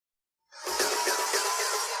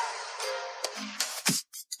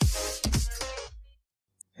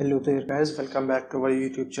Hello there guys, welcome back to our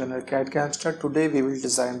YouTube channel CADCAMSTER. Today we will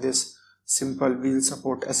design this simple wheel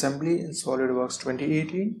support assembly in SolidWorks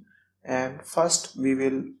 2018, and first we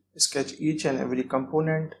will sketch each and every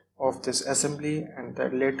component of this assembly, and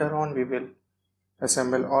then later on we will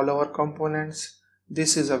assemble all our components.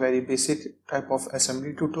 This is a very basic type of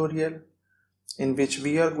assembly tutorial in which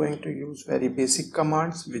we are going to use very basic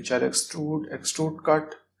commands which are extrude,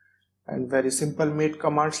 cut, and very simple mate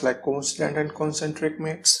commands like constant and concentric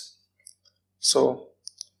mates. So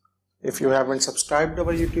if you haven't subscribed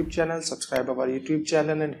our YouTube channel, subscribe our YouTube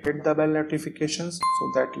channel and hit the bell notifications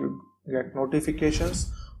so that you get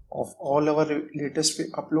notifications of all our latest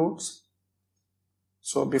uploads.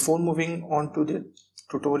 So before moving on to the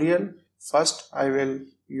tutorial, first I will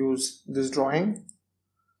use this drawing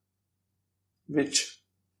which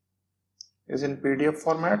is in PDF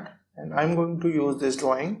format, and I'm going to use this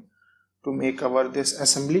drawing to make this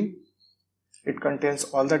assembly. It contains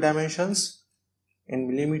all the dimensions in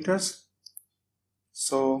millimeters.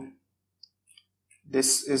 So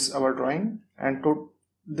this is our drawing, and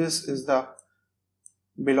this is the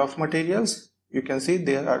bill of materials. You can see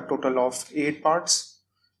there are total of 8 parts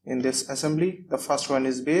in this assembly. The first one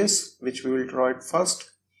is base, which we will draw it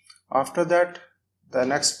first. After that, the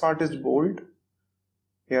next part is bolt.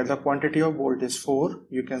 Here the quantity of bolt is 4.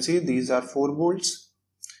 You can see these are 4 bolts.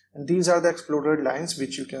 And these are the exploded lines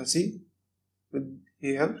which you can see with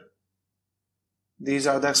here. These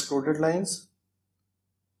are the exploded lines.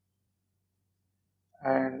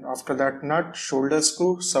 And after that, nut, shoulder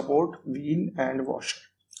screw, support, wheel and washer.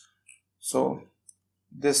 So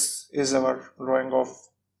this is our drawing of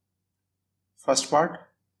first part,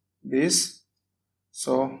 base.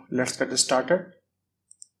 So let's get started.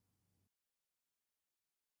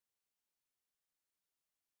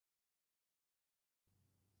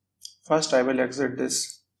 First, I will exit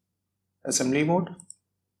this assembly mode.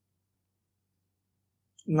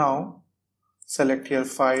 Now, select here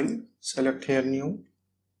File, select here New.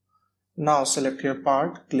 Now, select here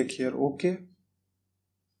Part, click here OK.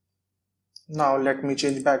 Now, let me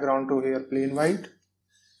change background to here plain white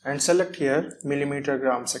and select here millimeter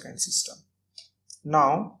gram second system.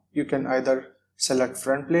 Now, you can either select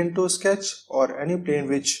front plane to sketch or any plane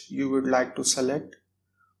which you would like to select,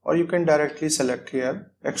 or you can directly select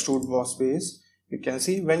here extrude boss base. You can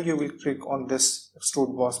see when you will click on this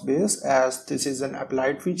extrude boss base, as this is an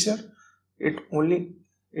applied feature, it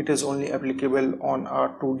is only applicable on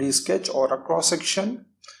a 2D sketch or a cross section.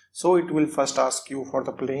 So it will first ask you for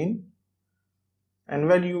the plane, and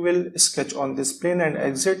when you will sketch on this plane and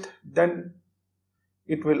exit, then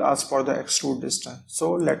it will ask for the extrude distance.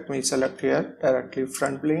 So let me select here directly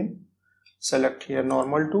front plane, select here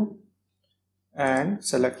normal to, and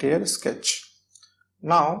select here sketch.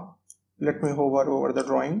 Now let me hover over the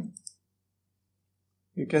drawing.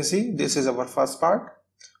 You can see this is our first part.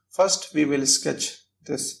 First we will sketch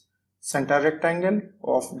this center rectangle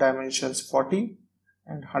of dimensions 40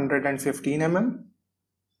 and 115 mm.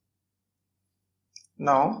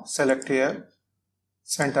 Now select here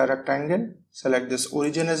center rectangle, select this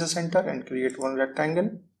origin as a center and create one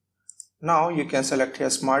rectangle. Now you can select here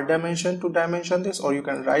smart dimension to dimension this, or you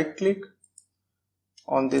can right click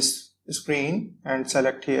on this screen and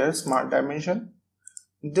select here smart dimension.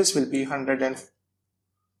 This will be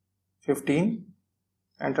 115.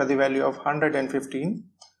 Enter the value of 115,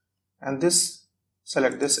 and this,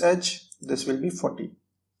 select this edge, this will be 40.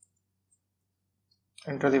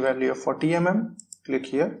 Enter the value of 40 mm, click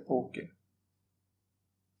here OK.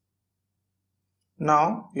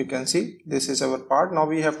 Now you can see this is our part. Now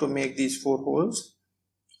we have to make these 4 holes.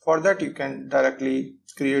 For that, you can directly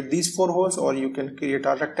create these 4 holes, or you can create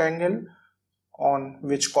a rectangle on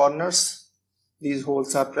which corners these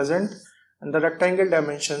holes are present, and the rectangle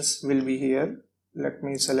dimensions will be here. Let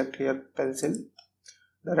me select here pencil.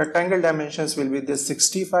 The rectangle dimensions will be this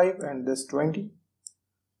 65 and this 20.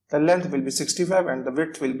 The length will be 65 and the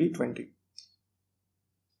width will be 20.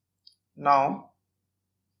 Now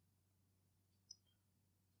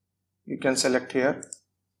you can select here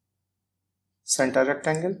center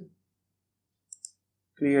rectangle,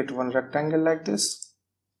 create one rectangle like this.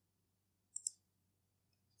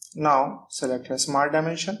 Now select a smart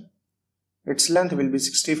dimension. Its length will be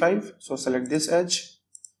 65, so select this edge.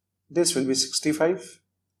 This will be 65.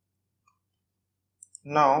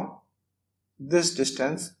 Now this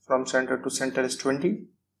distance from center to center is 20.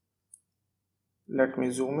 Let me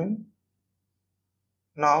zoom in.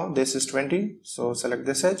 Now this is 20, so select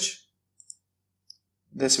this edge.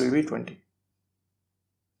 This will be 20.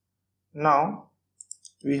 Now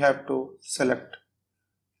we have to select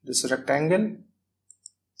this rectangle,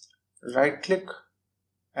 right click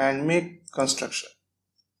and make construction.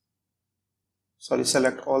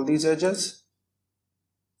 select all these edges,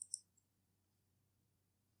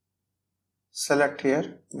 select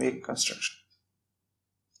here make construction.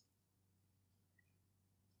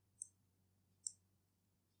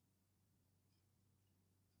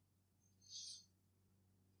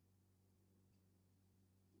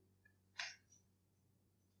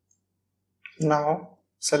 Now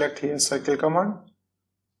select here circle command.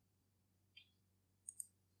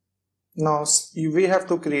 Now we have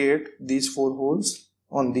to create these 4 holes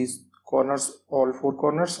on these corners, all 4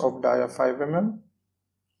 corners of dia 5 mm.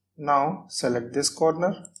 Now select this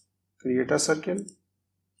corner, create a circle.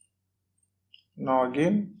 Now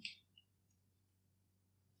again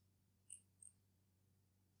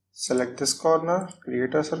select this corner,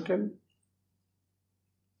 create a circle.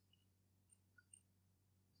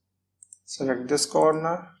 Select this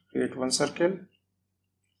corner, create one circle,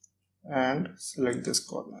 and select this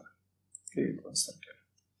corner, create one circle.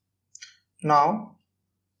 Now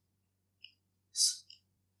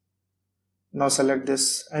select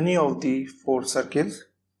this any of the 4 circles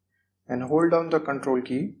and hold down the control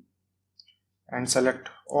key and select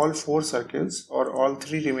all 4 circles or all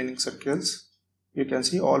 3 remaining circles. You can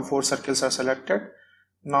see all 4 circles are selected.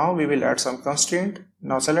 Now we will add some constraint.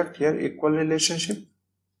 Now select here equal relationship.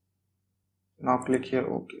 Now click here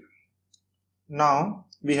OK. Now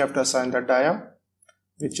we have to assign the dia,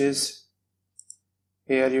 which is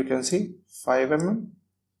here you can see 5 mm.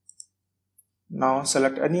 Now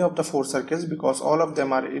select any of the 4 circles because all of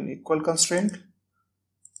them are in equal constraint.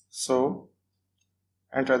 So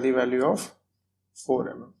enter the value of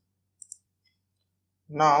 4 mm.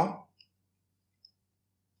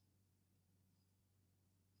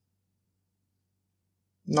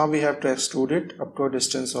 Now we have to extrude it up to a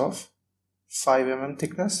distance of 5 mm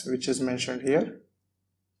thickness, which is mentioned here.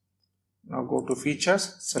 Now go to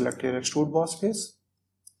features, select here extrude boss face.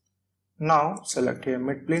 Now select here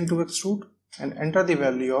mid plane to extrude and enter the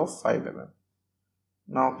value of 5 mm.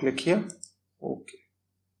 Now click here OK.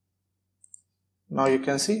 Now you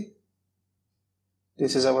can see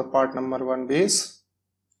this is our part number 1 base.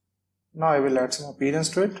 Now I will add some appearance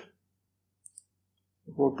to it.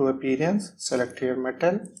 Go to appearance, select here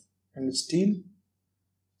metal and steel.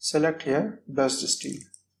 Select here brushed steel.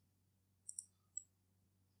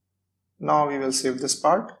 Now we will save this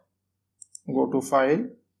part. Go to file,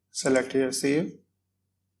 select here save.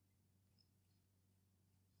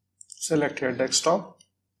 Select here desktop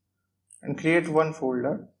and create one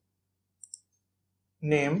folder.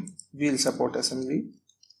 Name wheel support assembly.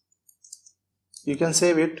 You can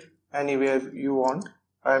save it anywhere you want.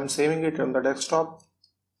 I am saving it on the desktop.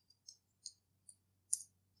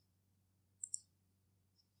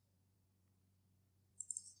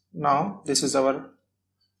 Now this is our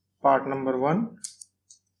part number 1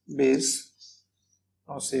 base.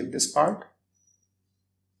 Now save this part.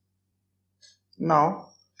 Now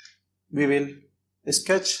we will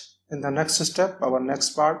sketch in the next step our next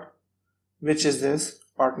part, which is this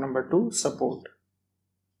part number 2 support.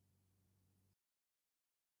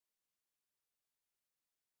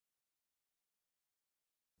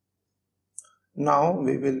 Now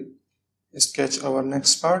we will sketch our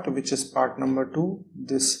next part, which is part number 2,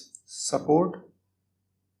 this support.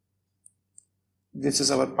 This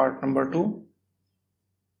is our part number 2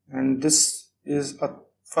 and this is a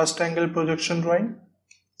first angle projection drawing.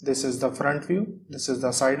 This is the front view, this is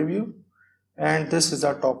the side view, and this is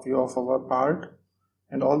the top view of our part,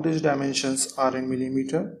 and all these dimensions are in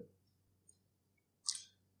millimeter.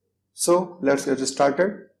 So let's get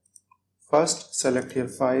started. First select here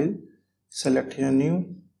file, select here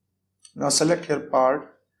new. Now select here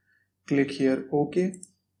part, click here OK.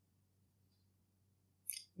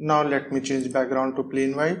 Now let me change background to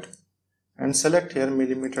plain white and select here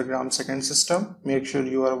millimeter gram second system. Make sure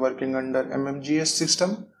you are working under MMGS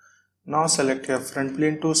system. Now select here front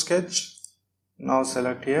plane to sketch. Now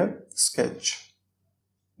select here sketch.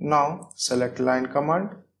 Now select line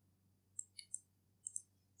command.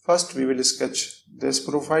 First we will sketch this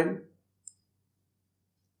profile.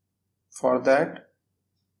 For that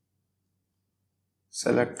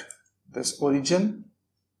select this origin,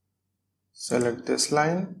 select this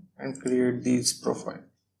line and create these profile.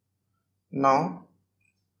 Now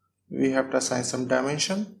we have to assign some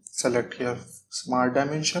dimension. Select here smart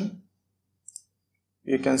dimension.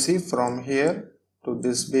 You can see from here to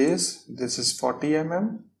this base, this is 40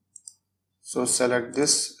 mm. So select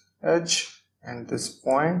this edge and this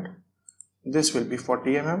point. This will be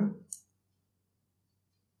 40 mm.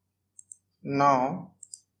 Now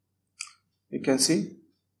you can see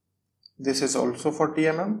this is also 40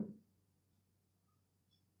 mm.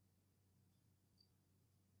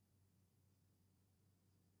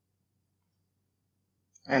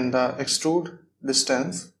 and the extrude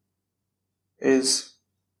distance is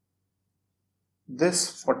this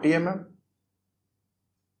 40 mm,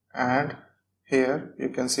 and here you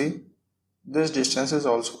can see this distance is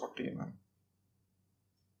also 40 mm.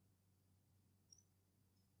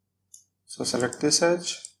 So select this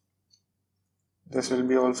edge, this will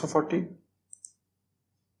be also 40.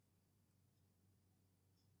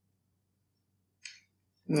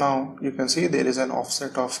 Now you can see there is an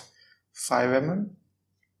offset of 5 mm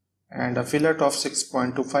and a fillet of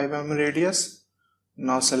 6.25 mm radius.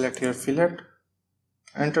 Now select here fillet,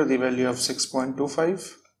 enter the value of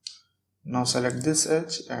 6.25. Now select this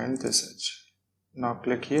edge and this edge. Now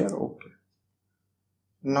click here OK.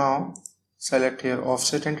 Now select here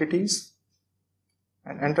offset entities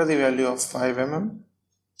and enter the value of 5 mm.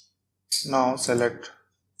 Now select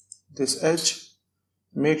this edge.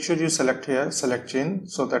 Make sure you select here select chain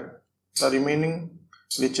so that the remaining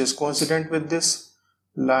which is coincident with this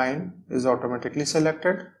line is automatically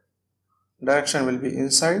selected. Direction will be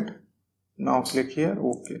inside. Now click here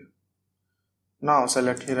OK. Now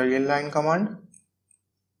select here again line command.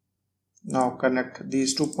 Now connect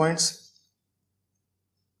these 2 points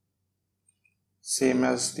same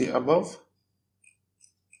as the above.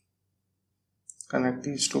 Connect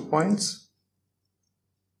these 2 points.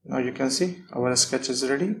 Now you can see our sketch is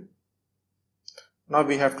ready. Now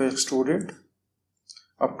we have to extrude it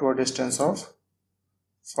up to a distance of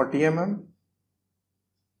 40 mm.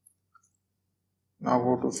 Now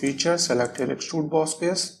go to feature, select here extrude boss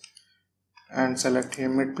base and select here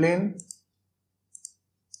mid plane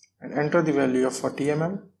and enter the value of 40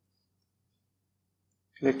 mm.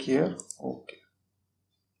 Click here OK.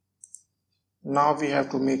 Now we have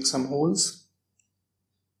to make some holes.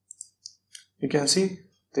 You can see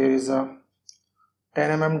there is a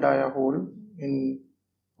 10 mm dia hole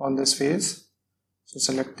on this face. So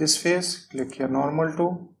select this face, click here normal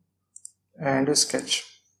to and sketch.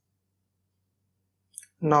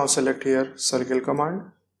 Now select here circle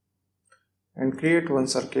command and create one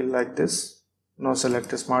circle like this. Now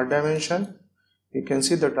select smart dimension. You can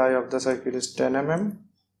see the die of the circle is 10 mm.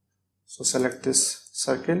 So select this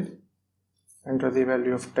circle, enter the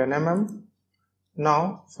value of 10 mm.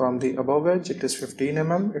 Now from the above edge it is 15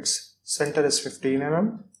 mm, its center is 15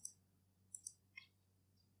 mm,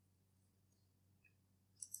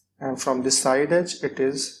 and from the side edge it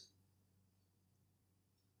is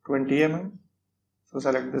 20 mm. So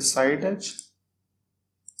select the side edge,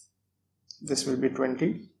 this will be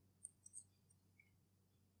 20.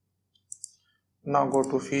 Now go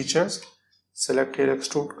to features, select here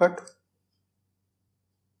extrude cut.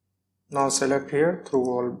 Now select here through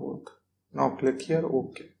wall both. Now click here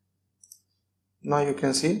OK. Now you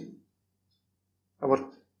can see our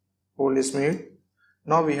hole is made.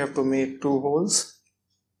 Now we have to make 2 holes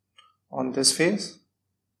on this face,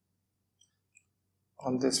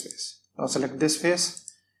 on this face. Now select this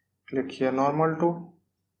face, click here normal to.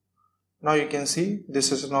 Now you can see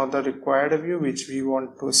this is not the required view which we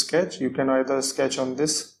want to sketch. You can either sketch on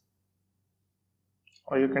this,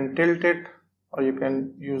 or you can tilt it, or you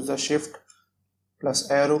can use the shift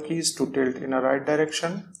plus arrow keys to tilt in a right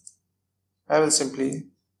direction. I will simply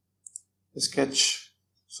sketch,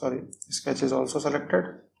 sketch is also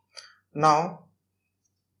selected. Now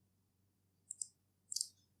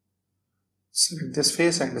select this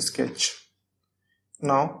face and sketch.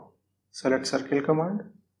 Now select circle command.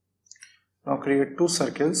 Now create 2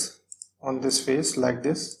 circles on this face like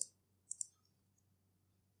this.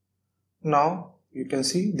 Now you can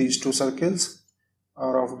see these 2 circles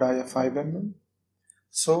are of dia 5 mm.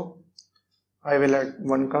 So I will add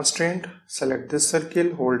one constraint. Select this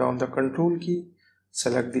circle, hold down the control key,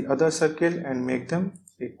 select the other circle and make them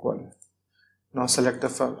equal. Now select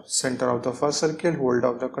the center of the first circle, hold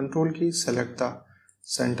down the control key, select the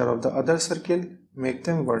center of the other circle, make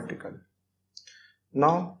them vertical.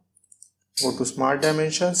 Now go to smart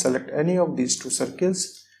dimension, select any of these 2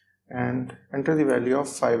 circles and enter the value of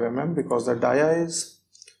 5 mm because the dia is,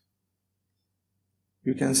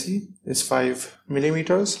 you can see, is 5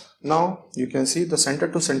 millimeters. Now you can see the center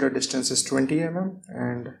to center distance is 20 mm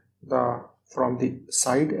and from the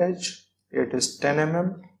side edge it is 10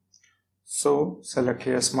 mm. So select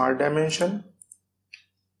here smart dimension.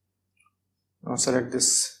 Now select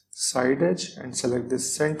this side edge and select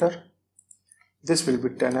this center. This will be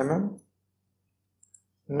 10 mm.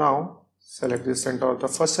 Now select the center of the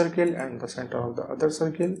first circle and the center of the other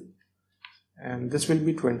circle, and this will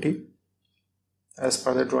be 20 as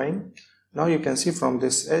per the drawing. Now you can see from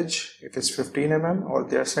this edge it is 15 mm, or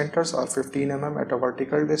their centers are 15 mm at a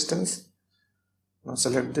vertical distance. Now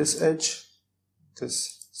select this edge,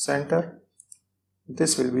 this center,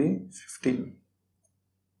 this will be 15.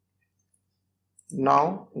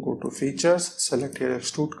 Now go to features, select here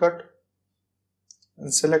extrude cut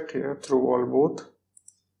and select here through all both.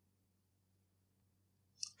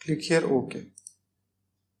 Click here OK.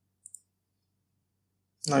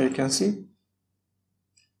 Now you can see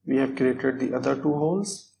we have created the other two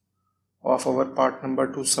holes of our part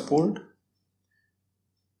number 2 support.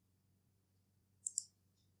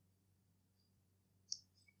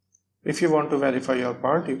 If you want to verify your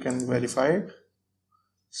part, you can verify it.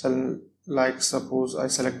 So like suppose I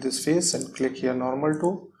select this face and click here normal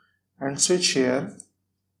to and switch here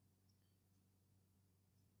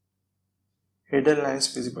hidden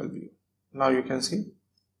lines visible view. Now you can see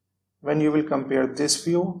when you will compare this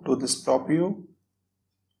view to this top view,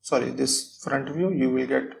 this front view, you will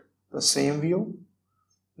get the same view.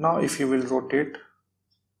 Now if you will rotate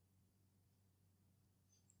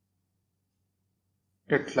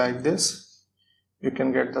it like this, you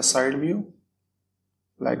can get the side view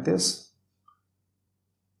like this.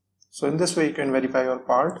 So in this way you can verify your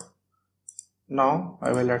part. Now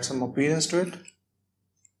I will add some appearance to it.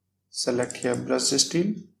 Select here brushed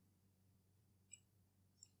steel.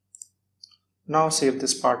 Now save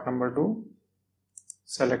this part number 2.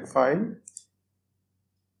 Select file,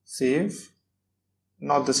 save.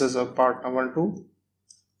 Now this is a part number 2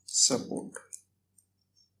 support.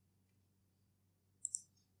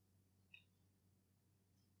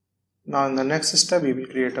 Now in the next step we will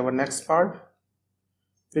create our next part,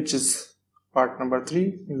 which is part number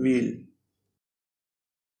 3 wheel.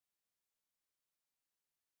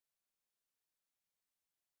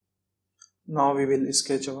 Now we will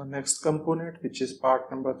sketch our next component, which is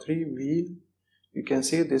part number 3 wheel. You can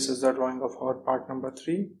see this is the drawing of our part number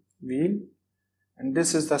 3 wheel, and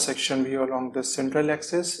this is the section view along the central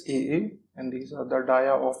axis AA, and these are the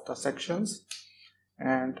dia of the sections.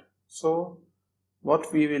 And so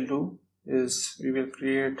what we will do is we will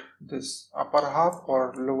create this upper half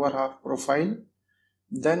or lower half profile.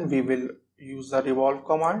 Then we will use the revolve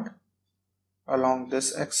command along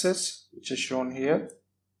this axis, which is shown here.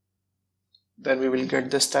 Then we will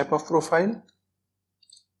get this type of profile,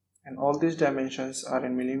 and all these dimensions are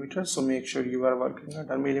in millimeters, so make sure you are working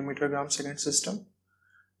under millimeter gram second system.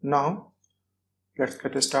 Now let's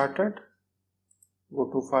get started.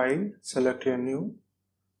 Go to file, select here new.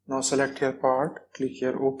 Now select here part, click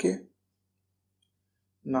here OK.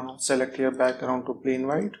 Now select here background to plain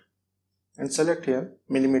white and select here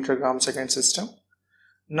millimeter gram second system.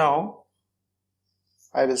 Now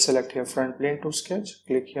I will select here front plane to sketch,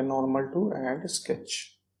 click here normal to and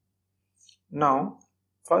sketch. Now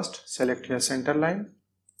first select here center line,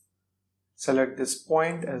 select this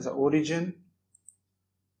point as the origin.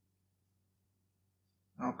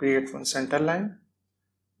 Now create one center line.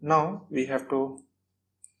 Now we have to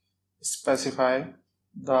specify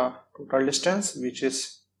the total distance, which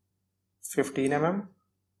is 15 mm.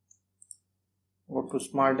 Go to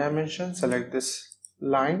smart dimension, select this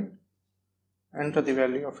line, enter the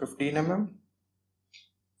value of 15 mm.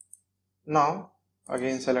 Now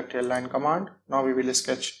again select a line command. Now we will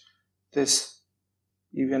sketch this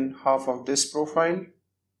even half of this profile.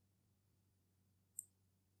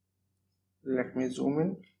 Let me zoom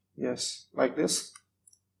in. Yes, like this.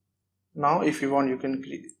 Now if you want, you can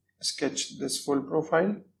sketch this full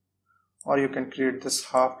profile, or you can create this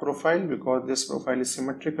half profile, because this profile is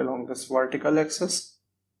symmetric along this vertical axis.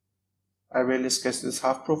 I will sketch this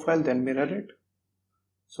half profile, then mirror it.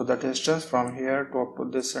 So the distance from here to up to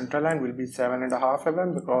this center line will be 7.5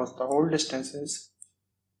 mm, because the whole distance is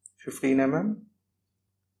 15 mm.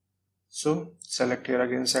 So select here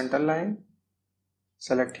again center line,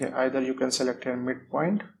 select here, either you can select here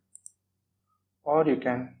midpoint, or you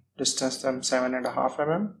can distance them 7.5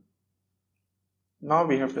 mm. Now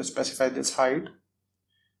we have to specify this height,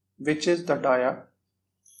 which is the dia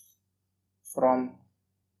from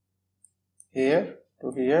here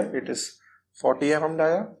to here. It is 40 mm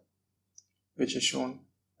dia, which is shown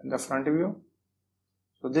in the front view.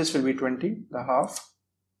 So this will be 20, the half.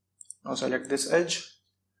 Now select this edge,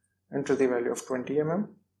 enter the value of 20 mm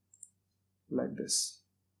like this.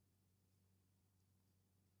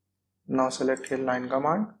 Now select here line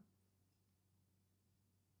command.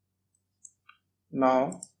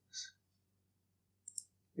 Now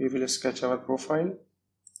we will sketch our profile.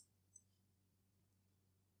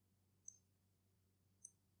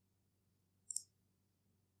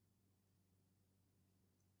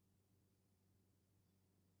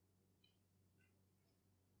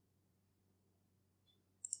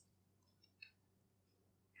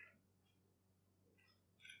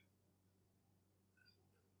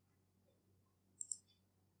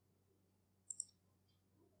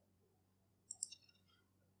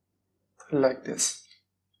 Like this.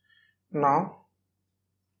 Now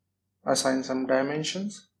assign some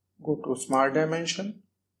dimensions, go to smart dimension.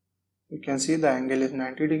 You can see the angle is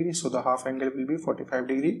 90 degrees, so the half angle will be 45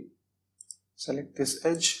 degree. Select this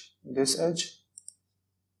edge,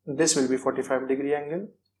 this will be 45 degree angle.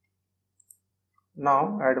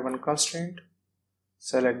 Now add one constraint.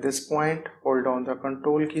 Select this point, hold down the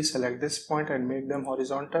control key, select this point and make them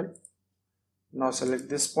horizontal. Now select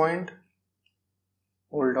this point,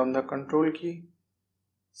 hold down the control key,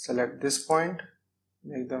 select this point,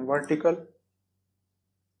 make them vertical.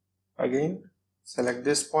 Again, select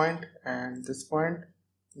this point and this point,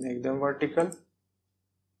 make them vertical.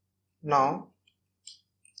 Now,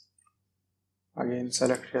 again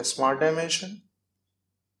select here smart dimension.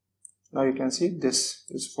 Now you can see this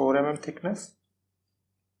is 4 mm thickness.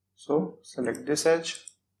 So select this edge,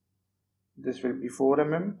 this will be 4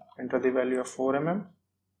 mm, enter the value of 4 mm.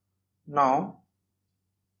 Now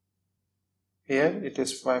here it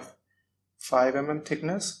is 5 mm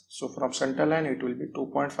thickness, so from center line it will be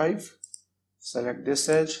 2.5. Select this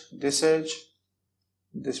edge, this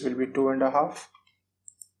will be 2.5.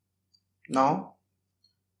 Now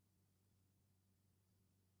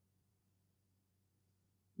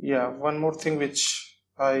one more thing which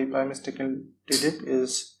I by mistakenly did it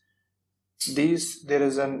is there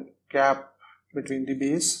is a gap between the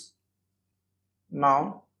base.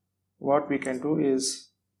 Now what we can do is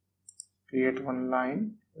create one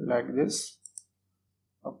line like this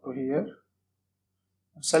up to here.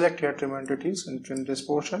 Select here trim entities and trim this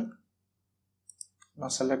portion. Now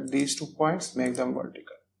select these 2 points, make them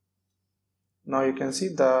vertical. Now you can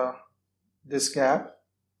see this gap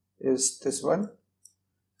is this one,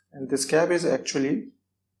 and this gap is actually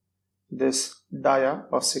this dia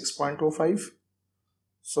of 6.25.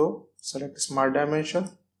 So select smart dimension,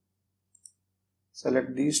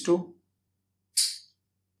 select these two,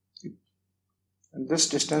 and this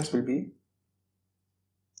distance will be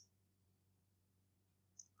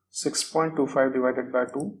 6.25 divided by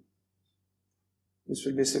 2. This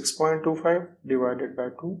will be 6.25 divided by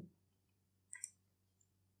 2,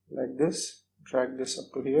 like this. Drag this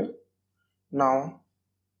up to here. Now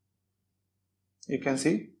you can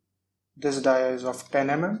see this dia is of 10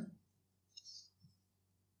 mm.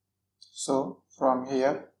 So from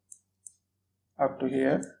here up to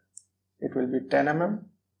here it will be 10 mm.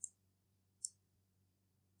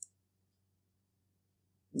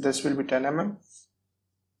 This will be 10 mm.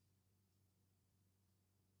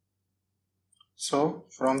 So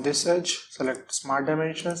from this edge select smart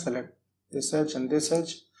dimension, select this edge and this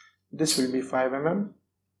edge. This will be 5 mm.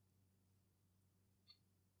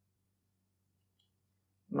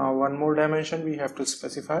 Now one more dimension we have to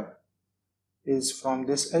specify is from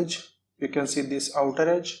this edge. You can see this outer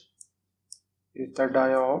edge is the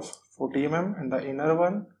dia of 40 mm and the inner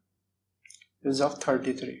one is of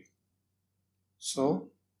 33. So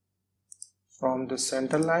from the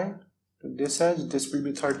center line to this edge, this will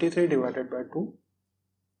be 33 divided by 2,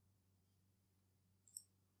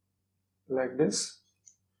 like this.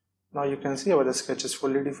 Now you can see our sketch is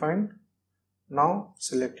fully defined. Now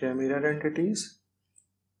select here mirror entities,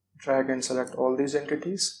 drag and select all these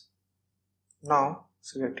entities. Now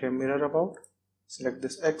select here mirror about, select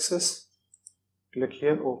this axis, click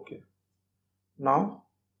here OK. Now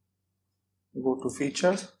go to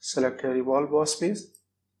features, select here revolve boss space.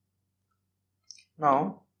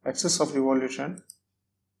 Now axis of revolution,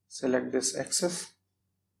 select this axis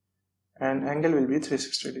and angle will be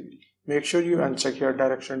 360 degree. Make sure you uncheck here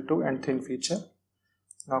direction to and thin feature.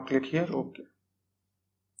 Now click here OK.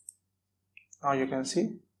 Now you can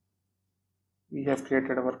see we have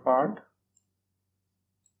created our part.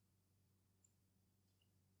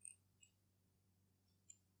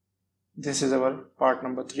 This is our part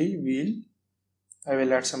number 3, wheel. I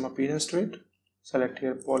will add some appearance to it. Select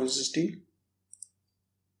here polished steel.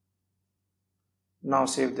 Now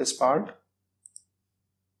save this part.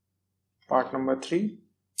 Part number 3,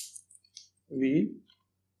 wheel.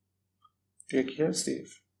 Click here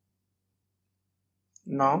save.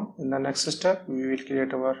 Now in the next step we will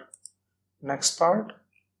create our next part,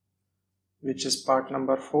 which is part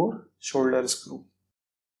number 4, shoulder screw.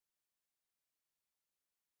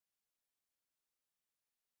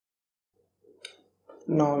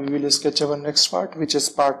 Now we will sketch our next part, which is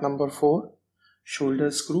part number 4,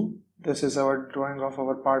 shoulder screw. This is our drawing of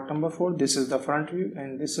our part number 4. This is the front view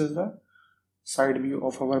and this is the side view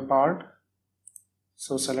of our part.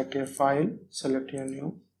 So select here file, select here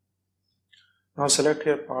new. Now select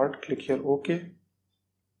here part, click here OK.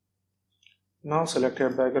 Now select here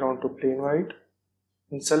background to plain white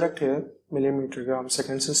and select here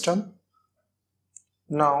mm/s system.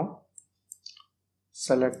 Now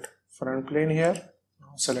select front plane here.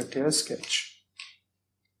 Now select here sketch.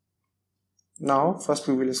 Now first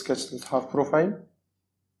we will sketch the half profile.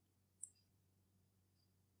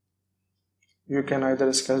 You can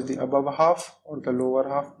either sketch the above half or the lower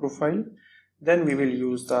half profile. Then we will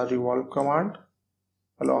use the revolve command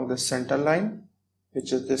along the center line,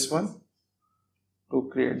 which is this one. To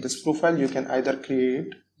create this profile, you can either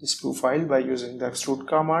create this profile by using the extrude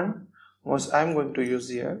command, or I am going to use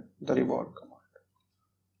here the revolve command.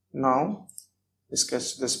 Now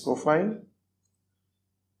sketch this profile.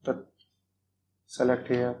 Select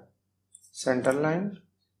here center line,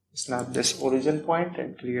 snap this origin point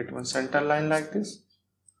and create one center line like this.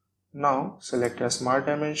 Now select a smart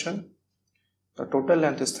dimension. The total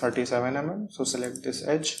length is 37 mm, so select this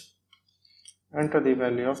edge, enter the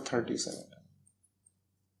value of 37 mm.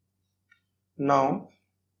 Now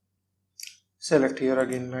select here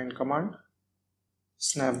again line command,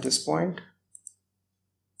 snap this point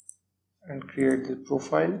and create the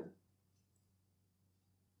profile.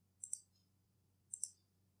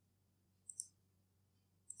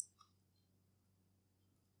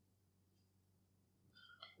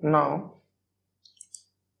 Now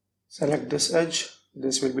select this edge,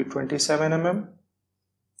 this will be 27 mm.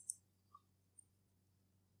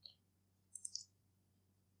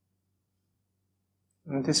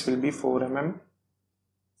 And this will be 4 mm.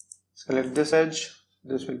 Select this edge,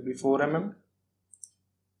 this will be 4 mm.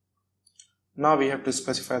 Now we have to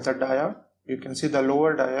specify the dia. You can see the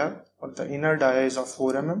lower dia or the inner dia is of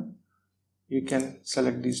 4 mm. You can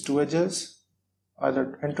select these two edges,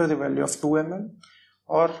 either enter the value of 2 mm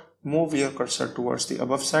or move your cursor towards the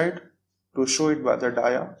above side to show it by the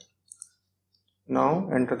dia. Now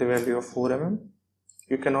enter the value of 4 mm.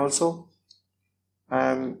 You can also, I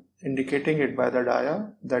am indicating it by the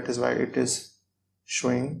dia, that is why it is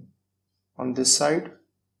showing on this side.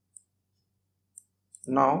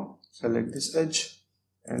 Now select this edge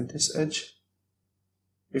and this edge.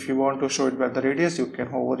 If you want to show it by the radius, you can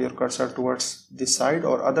hover your cursor towards this side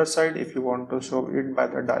or other side if you want to show it by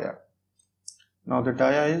the dia. Now the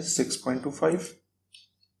dia is 6.25.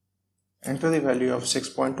 Enter the value of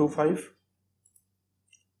 6.25.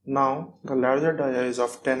 Now the larger dia is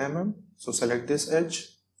of 10 mm. So select this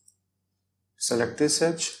edge. Select this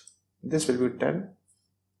edge. This will be 10.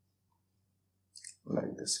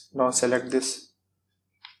 Like this. Now select this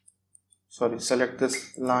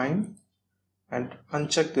line and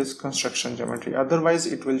uncheck this construction geometry. Otherwise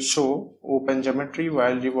it will show open geometry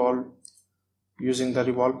while using the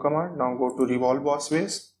revolve command. Now go to revolve boss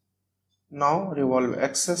base. Now revolve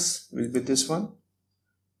axis will be this one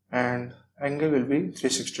and angle will be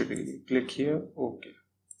 360 degree. Click here, OK.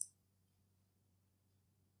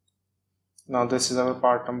 Now this is our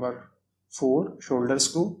part number 4, shoulder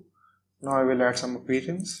screw. Now I will add some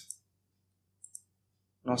appearance.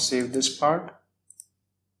 Now save this part.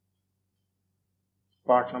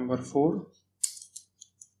 Part number 4,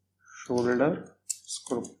 shoulder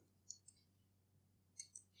screw.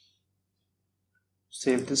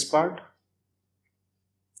 Save this part.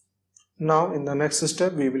 Now in the next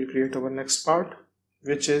step we will create our next part,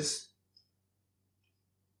 which is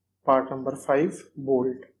part number 5,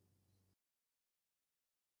 bolt.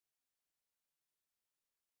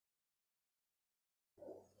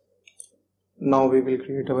 Now we will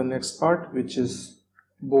create our next part, which is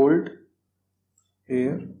bolt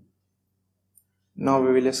here. Now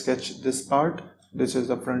we will sketch this part. This is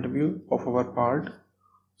the front view of our part.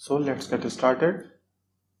 So let's get started.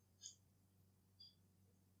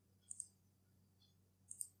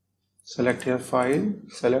 Select here file,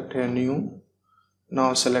 select here new.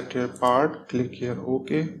 Now select here part, click here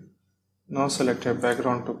OK. Now select here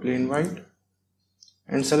background to plain white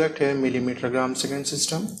and select here millimeter gram second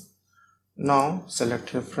system. Now select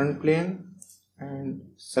here front plane and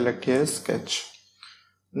select here sketch.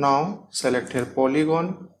 Now select here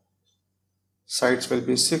polygon, sides will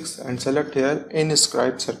be 6 and select here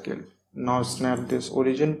inscribed circle. Now snap this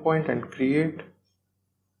origin point and create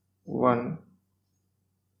one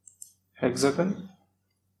hexagon.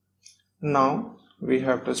 Now we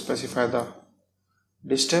have to specify the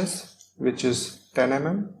distance, which is 10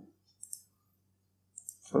 mm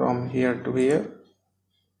from here to here.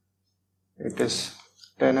 It is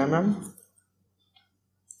 10 mm.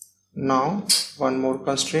 Now one more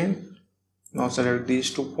constraint. Now select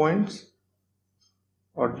these 2 points,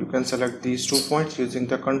 or you can select these 2 points using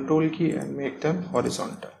the control key and make them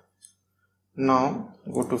horizontal. Now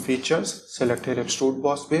go to features, select here extrude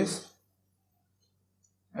boss base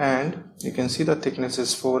and you can see the thickness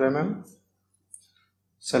is 4 mm.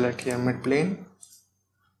 Select here mid plane,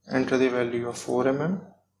 enter the value of 4 mm,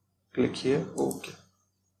 click here OK.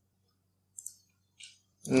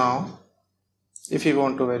 Now if you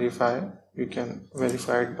want to verify, you can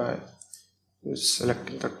verify it by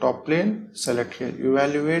selecting the top plane, select here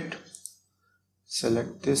evaluate,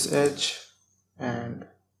 select this edge and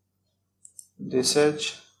this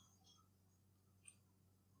edge.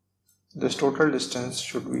 This total distance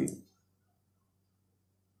should be,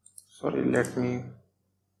 let me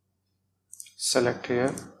select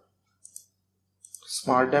here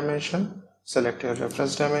smart dimension, select here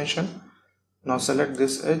reference dimension. Now select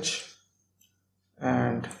this edge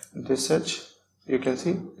and this edge. You can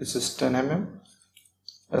see this is 10 mm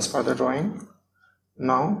as per the drawing.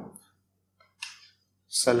 Now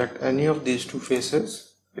select any of these two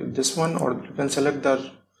faces, this one, or you can select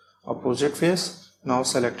the opposite face. Now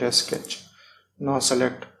select a sketch. Now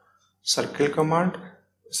select circle command,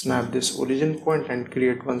 snap this origin point and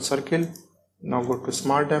create one circle. Now go to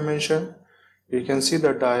smart dimension. You can see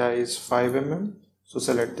the dia is 5 mm, so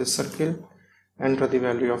select this circle, enter the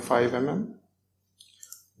value of 5 mm.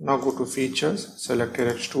 Now go to features, select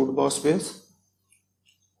here extrude boss base.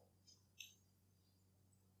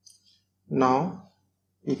 Now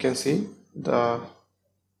you can see the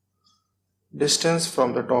distance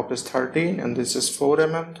from the top is 13 and this is 4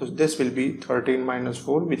 mm, so this will be 13 minus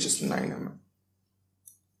 4, which is 9 mm.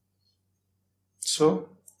 So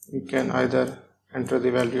you can either enter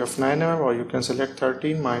the value of 9 mm or you can select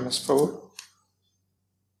 13 minus 4.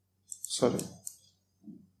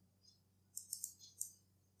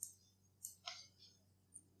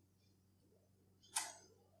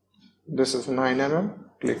 This is 9 mm,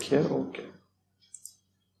 click here, OK.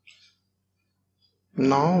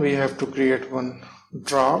 Now we have to create one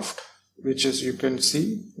draft, which is, you can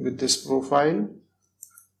see with this profile.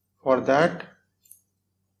 For that,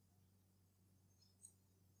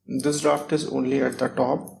 this draft is only at the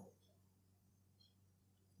top.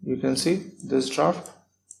 You can see this draft.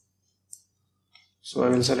 So I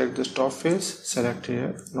will select this top face, select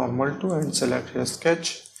here normal to and select here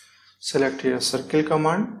sketch, select here circle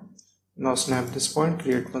command. Now snap this point,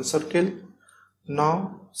 create one circle.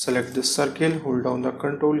 Now select this circle, hold down the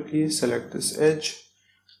control key, select this edge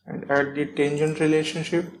and add the tangent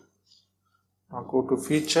relationship. Now go to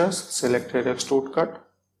features, select here extrude cut.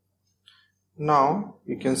 Now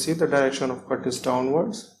you can see the direction of cut is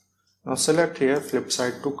downwards. Now select here flip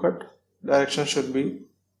side to cut. Direction should be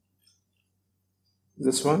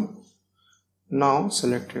this one. Now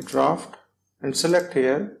select a draft and select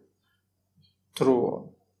here through all.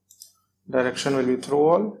 Direction will be through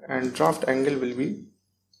all and draft angle will be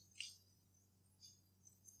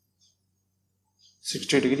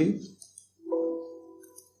 60 degree.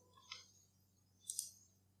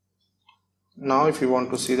 Now if you want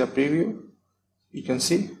to see the preview, you can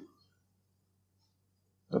see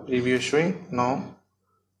the preview is showing. Now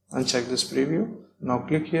uncheck this preview. Now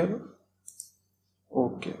click here,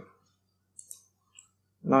 OK.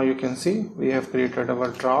 Now you can see we have created our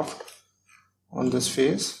draft on this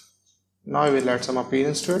face. Now I will add some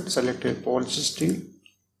appearance to it. Select a polished steel.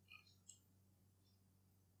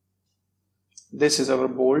 This is our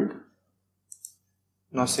bolt.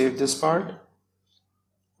 Now save this part.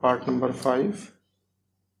 Part number 5.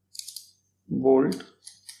 Bolt.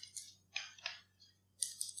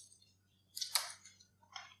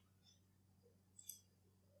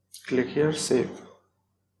 Click here, save.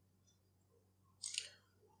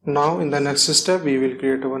 Now in the next step we will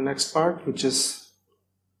create our next part, which is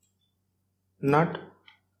nut.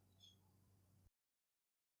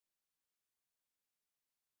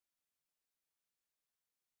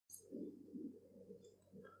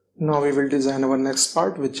 Now we will design our next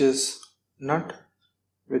part, which is nut,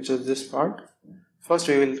 which is this part. First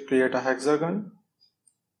we will create a hexagon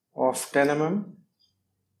of 10 mm.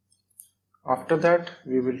 After that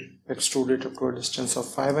we will extrude it up to a distance of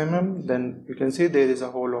 5 mm. Then you can see there is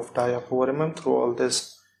a hole of dia 4 mm through all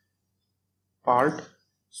this part.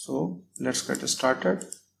 So let's get started.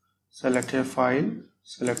 Select here file,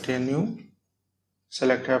 select here new,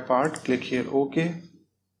 select here part, click here OK.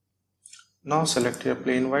 Now select here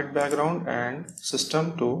plain white background and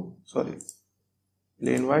system to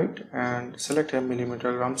plain white and select here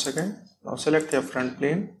millimeter gram second. Now select here front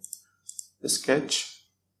plane, sketch,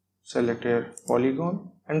 select here polygon,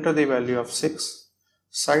 enter the value of 6,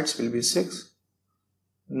 sides will be 6.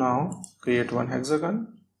 Now create one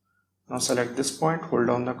hexagon. Now select this point, hold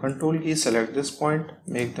down the control key, select this point,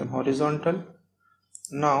 make them horizontal.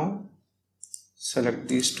 Now select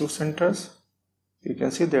these two centers. You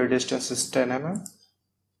can see their distance is 10 mm.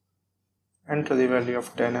 Enter the value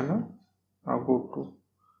of 10 mm. Now go to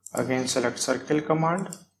again select circle command,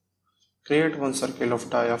 create one circle of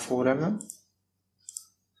dia 4 mm.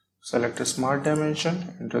 Select a smart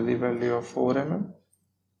dimension, enter the value of 4 mm.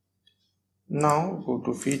 Now go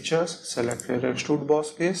to features, select here extrude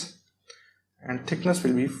boss base and thickness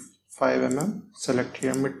will be 5 mm. Select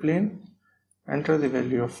here mid plane, enter the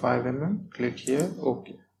value of 5 mm, click here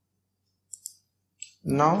OK.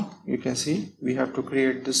 Now you can see we have to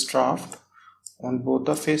create this draft on both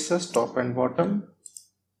the faces, top and bottom.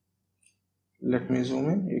 Let me zoom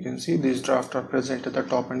in. You can see these drafts are present at the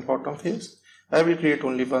top and bottom face. I will create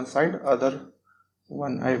only one side, other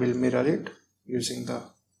one I will mirror it using the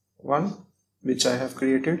one which I have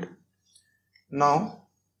created. Now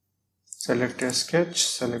select a sketch,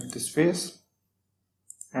 select this face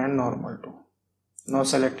and normal to. Now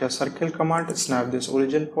select a circle command, snap this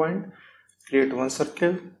origin point, create one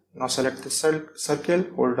circle. Now select this circle,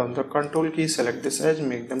 hold down the control key, select this edge,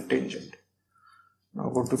 make them tangent. Now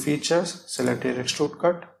go to features, select here extrude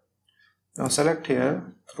cut. Now select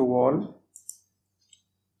here through wall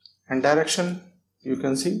and direction. You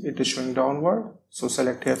can see it is showing downward, so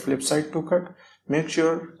select here flip side to cut. Make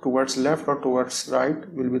sure towards left or towards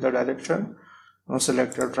right will be the direction. Now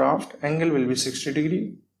select your draft, angle will be 60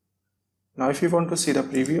 degree. Now if you want to see the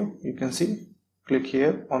preview, you can see, click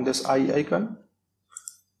here on this eye icon,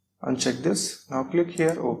 uncheck this, now click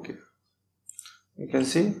here OK. You can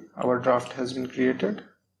see our draft has been created.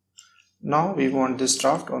 Now we want this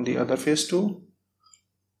draft on the other face too.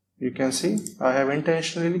 You can see I have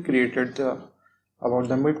intentionally created about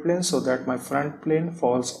the mid plane so that my front plane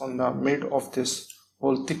falls on the mid of this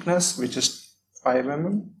whole thickness, which is 5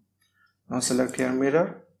 mm. Now select here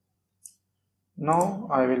mirror. Now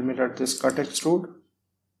I will mirror this cut extrude.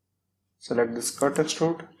 Select this cut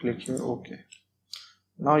extrude, click here OK.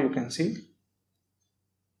 Now you can see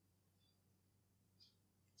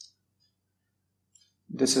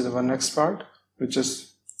this is our next part, which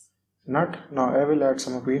is nut. Now I will add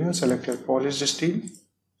some appearance. Select here polished steel.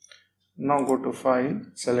 Now go to file,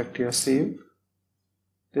 select here save.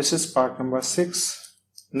 This is part number 6,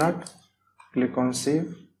 nut. Click on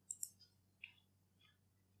save.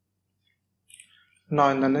 Now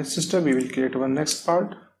in the next step we will create our next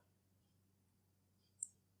part,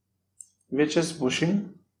 which is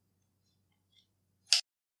bushing.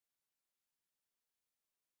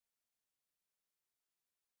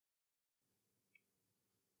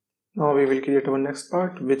 Now we will create our next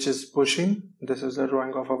part, which is bushing. This is the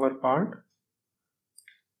drawing of our part.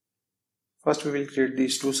 First we will create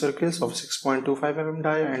these two circles of 6.25 mm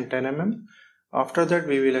dia and 10 mm. After that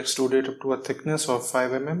we will extrude it up to a thickness of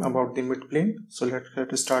 5 mm about the mid plane. So let's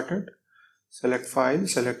get started. Select file,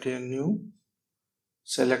 select here new,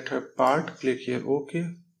 select here part, click here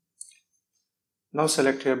OK. Now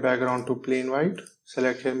select here background to plain white,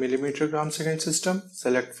 select here millimeter gram second system,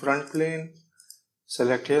 select front plane,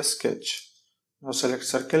 select here sketch. Now select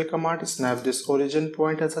circle command, snap this origin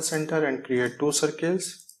point as a center and create two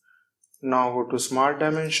circles. Now go to smart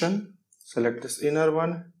dimension, select this inner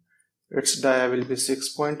one, its dia will be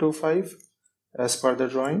 6.25 as per the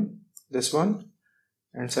drawing, this one,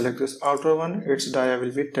 and select this outer one, its dia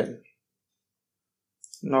will be 10.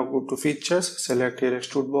 Now go to features, select here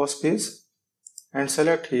extrude boss face and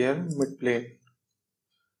select here mid plane.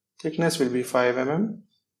 Thickness will be 5 mm,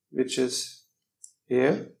 which is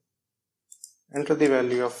here. Enter the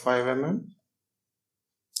value of 5 mm,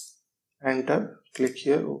 enter, click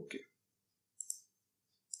here OK.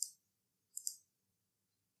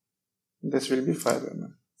 This will be 5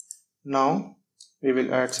 mm. Now we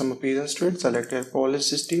will add some appearance to it. Select here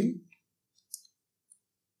polished steel.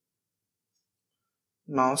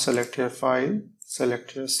 Now select here file,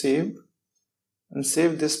 select here save and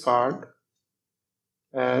save this part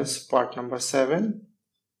as part number 7,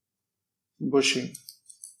 bushing.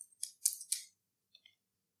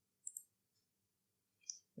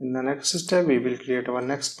 In the next step we will create our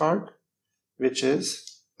next part, which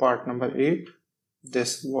is part number 8,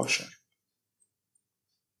 this washer.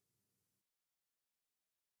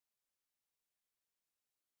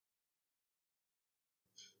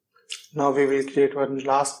 Now we will create one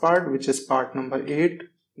last part, which is part number 8,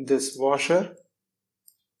 this washer.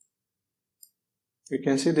 You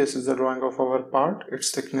can see this is the drawing of our part.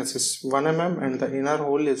 Its thickness is 1 mm and the inner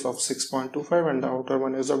hole is of 6.25 and the outer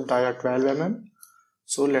one is of dia 12 mm.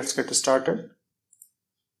 So let's get started.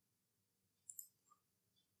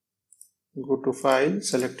 Go to file,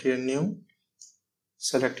 select here new,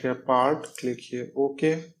 select here part, click here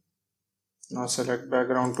OK. Now select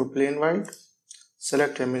background to plain white.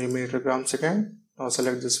 Select a millimeter gram second. Now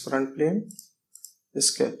select this front plane,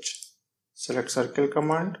 sketch. Select circle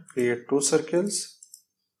command, create two circles.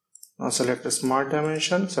 Now select a smart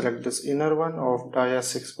dimension, select this inner one of dia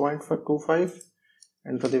 6.25,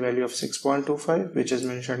 enter the value of 6.25 which is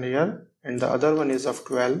mentioned here, and the other one is of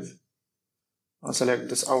 12. Now select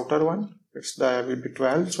this outer one, its dia will be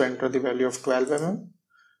 12, so enter the value of 12 mm.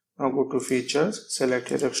 Now go to features, select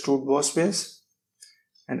here extrude boss base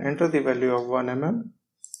and enter the value of 1 mm.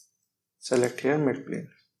 Select here midplane.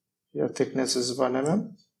 Here thickness is 1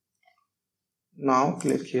 mm. Now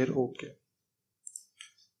click here OK.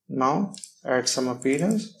 Now add some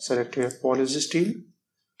appearance, select here polished steel.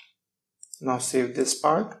 Now save this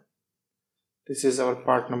part. This is our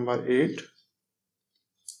part number 8,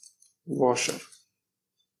 washer.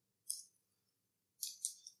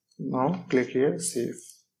 Now click here save.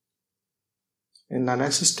 In the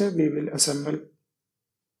next step we will assemble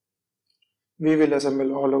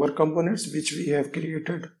all our components which we have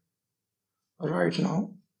created right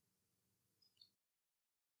now.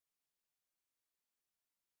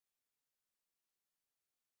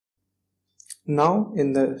 Now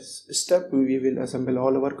in the step we will assemble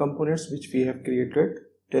all our components which we have created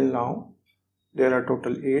till now. There are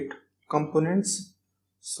total 8 components.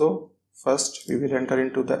 So first we will enter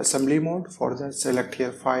into the assembly mode. For that select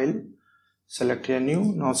here file, select here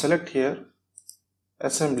new. Now select here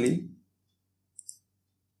assembly.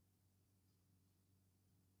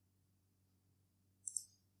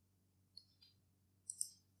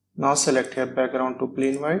 Now select here background to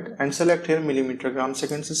plain white and select here millimeter gram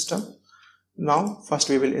second system. Now first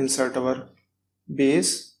we will insert our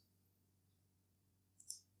base.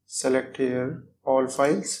 Select here all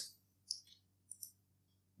files.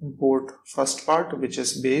 Import first part which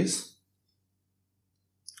is base.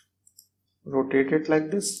 Rotate it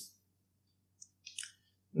like this.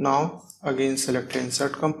 Now again select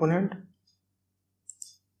insert component.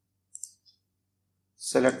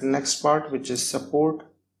 Select next part which is support.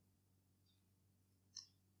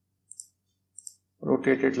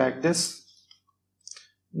 Rotate it like this.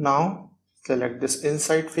 Now select this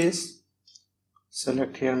inside face.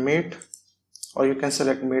 Select here mate, or you can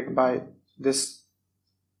select mate by this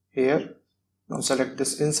here. Now select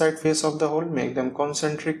this inside face of the hole, make them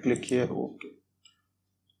concentric, click here OK.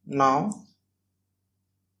 Now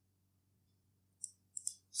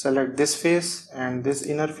select this face and this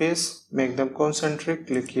inner face, make them concentric,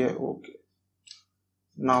 click here OK.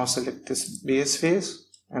 Now select this base face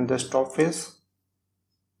and this top face,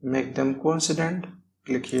 make them coincident,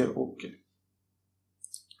 click here OK.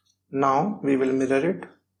 Now we will mirror it.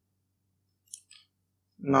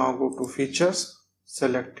 Now go to features,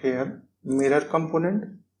 select here mirror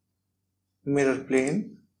component, mirror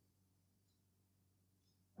plane,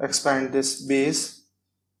 expand this base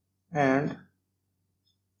and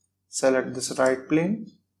select this right plane.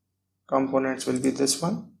 Components will be this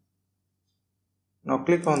one. Now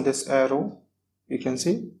click on this arrow. You can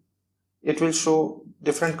see it will show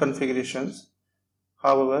different configurations.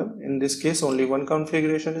 However, in this case only one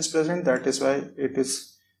configuration is present, that is why it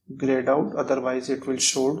is grayed out, otherwise it will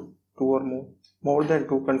show two or more than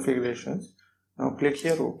 2 configurations. Now click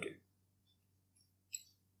here OK.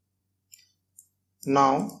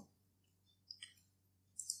 Now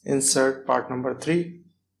insert part number 3,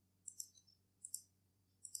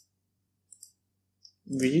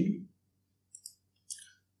 wheel.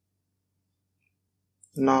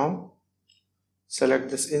 Now select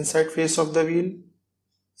this inside face of the wheel.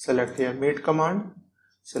 Select here mate command,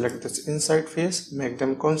 select this inside face, make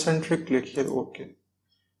them concentric, click here OK.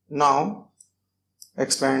 Now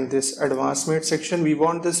expand this advanced mate section. We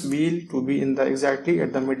want this wheel to be in the exactly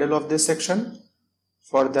at the middle of this section.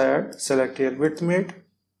 For that select here width mate.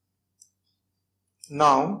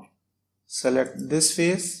 Now select this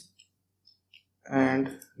face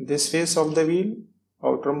and this face of the wheel,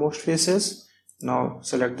 outermost faces. Now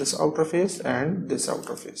select this outer face and this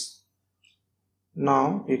outer face.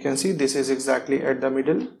 Now you can see this is exactly at the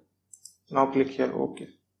middle. Now click here OK.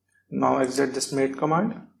 Now exit this mate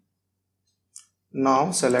command.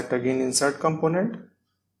 Now select again insert component.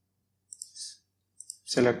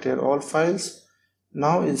 Select here all files.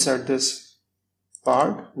 Now insert this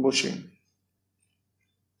part bushing.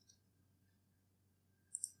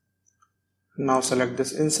 Now select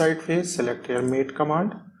this inside face. Select here mate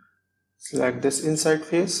command. Select this inside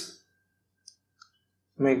face.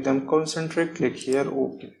 Make them concentric, click here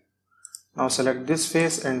OK. Now select this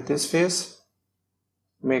face and this face,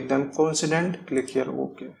 make them coincident, click here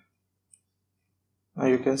OK. Now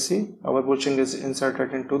you can see our bushing is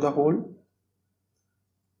inserted into the hole.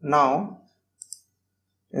 Now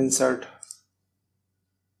insert,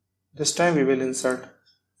 this time we will insert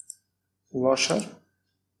washer.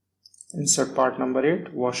 Insert part number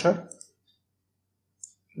 8, washer.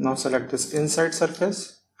 Now select this inside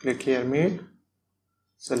surface, click here mate.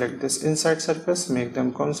 Select this inside surface, make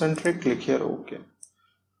them concentric, click here OK.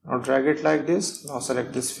 Now drag it like this. Now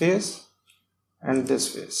select this face and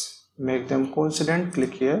this face, make them coincident,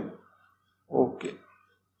 click here OK.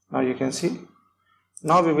 Now you can see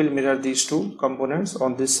Now we will mirror these two components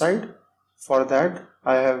on this side. For that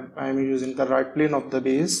I am using the right plane of the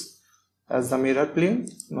base as the mirror plane.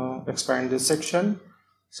 Now expand this section,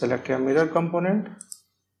 select your mirror component.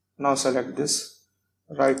 Now select this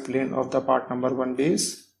right plane of the part number 1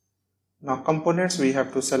 base. Now components we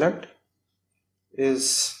have to select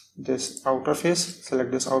is this outer face.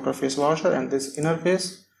 Select this outer face washer and this inner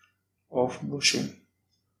face of bushing.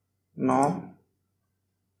 Now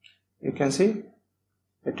you can see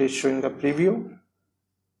it is showing the preview.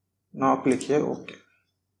 Now click here OK.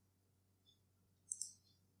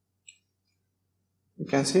 You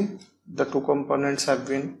can see the two components have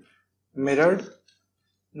been mirrored.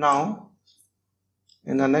 Now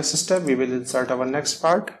in the next step we will insert our next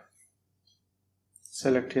part.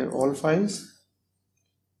 Select here all files.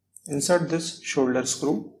 Insert this shoulder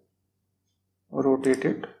screw. Rotate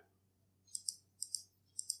it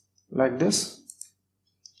like this.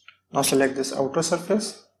 Now select this outer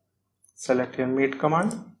surface. Select here mate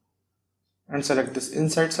command and select this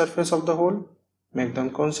inside surface of the hole. Make them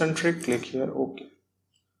concentric. Click here OK.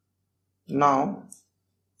 Now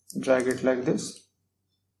drag it like this.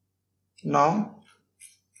 Now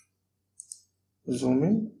zoom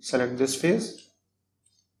in. Select this face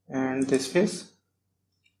and this face.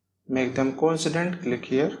 Make them coincident. Click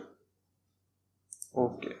here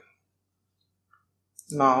OK.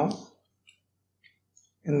 Now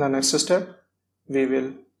in the next step we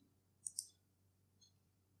will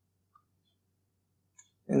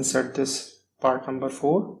insert this part number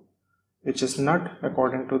 4, which is nut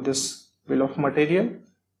according to this bill of material.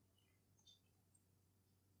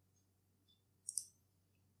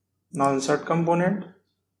 Now insert component.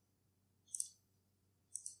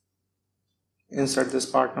 Insert this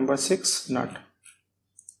part number 6, nut.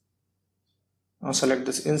 Now select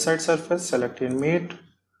this inside surface, select here mate.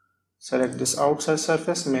 Select this outside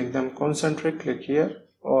surface, make them concentric. Click here,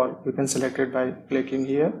 or you can select it by clicking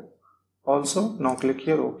here also. Now click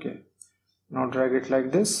here OK. Now drag it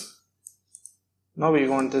like this. Now we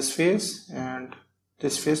want this face and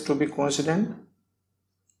this face to be coincident.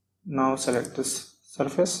 Now select this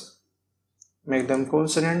surface, make them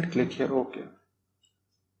coincident. Click here OK.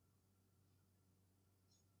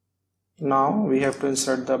 Now we have to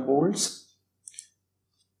insert the bolts.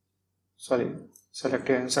 Select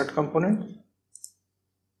your insert component.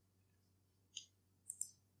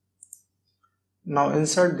 Now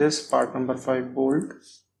insert this part number 5 bolt.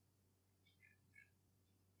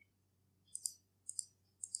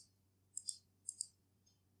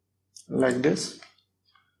 Like this.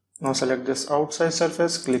 Now select this outside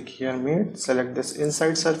surface, click here mate. Select this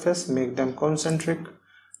inside surface, make them concentric.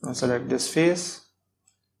 Now select this face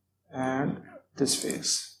and this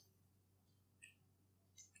face.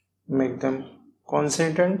 Make them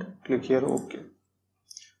coincident. Click here OK.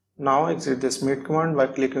 Now exit this mate command by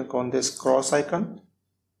clicking on this cross icon.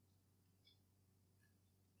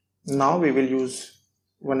 Now we will use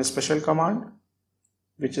one special command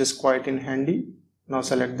which is quite handy. Now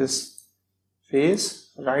select this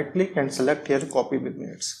face, right click and select here copy with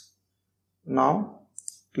mates. Now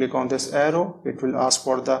click on this arrow. It will ask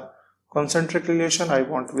for the concentric relation I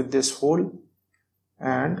want with this hole,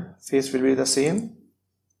 and face will be the same.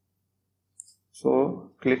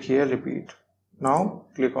 So click here repeat. Now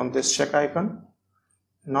click on this check icon.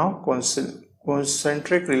 Now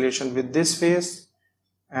concentric relation with this face,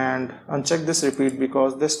 and uncheck this repeat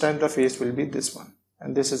because this time the face will be this one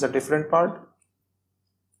and this is a different part.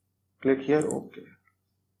 Click here OK.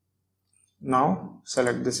 Now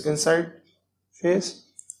select this inside face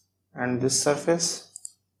and this surface.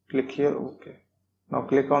 Click here OK. Now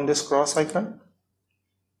click on this cross icon.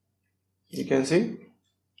 You can see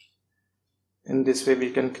in this way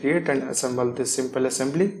we can create and assemble this simple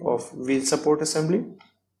assembly of wheel support assembly.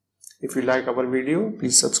 If you like our video,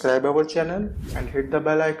 please subscribe our channel and hit the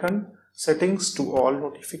bell icon settings to all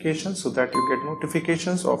notifications so that you get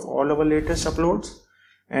notifications of all our latest uploads.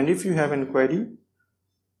 And if you have any query,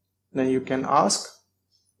 then you can ask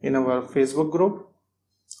in our Facebook group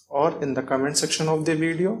or in the comment section of the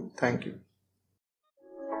video. Thank you.